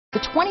The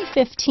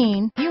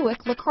 2015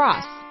 Buick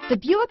LaCrosse. The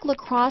Buick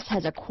LaCrosse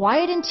has a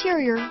quiet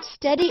interior,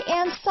 steady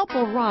and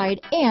supple ride,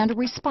 and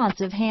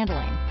responsive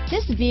handling.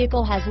 This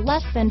vehicle has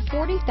less than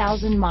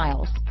 40,000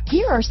 miles.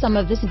 Here are some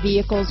of this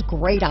vehicle's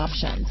great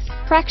options: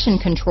 traction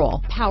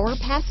control, power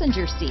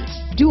passenger seat,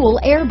 dual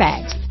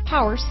airbags,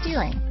 power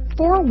steering,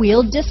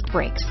 four-wheel disc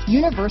brakes,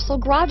 universal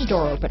garage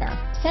door opener,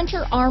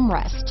 center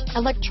armrest,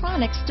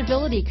 electronic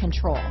stability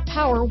control,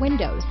 power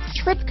windows,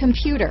 trip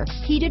computer,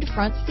 heated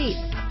front seats,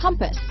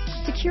 compass,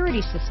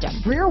 security system,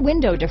 rear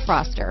window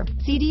defroster,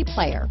 CD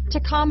player,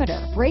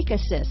 tachometer, brake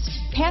assist,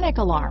 panic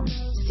alarm,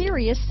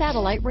 Sirius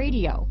satellite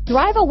radio.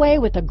 Drive away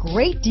with a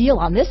great deal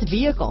on this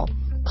vehicle.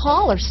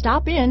 Call or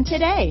stop in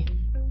today.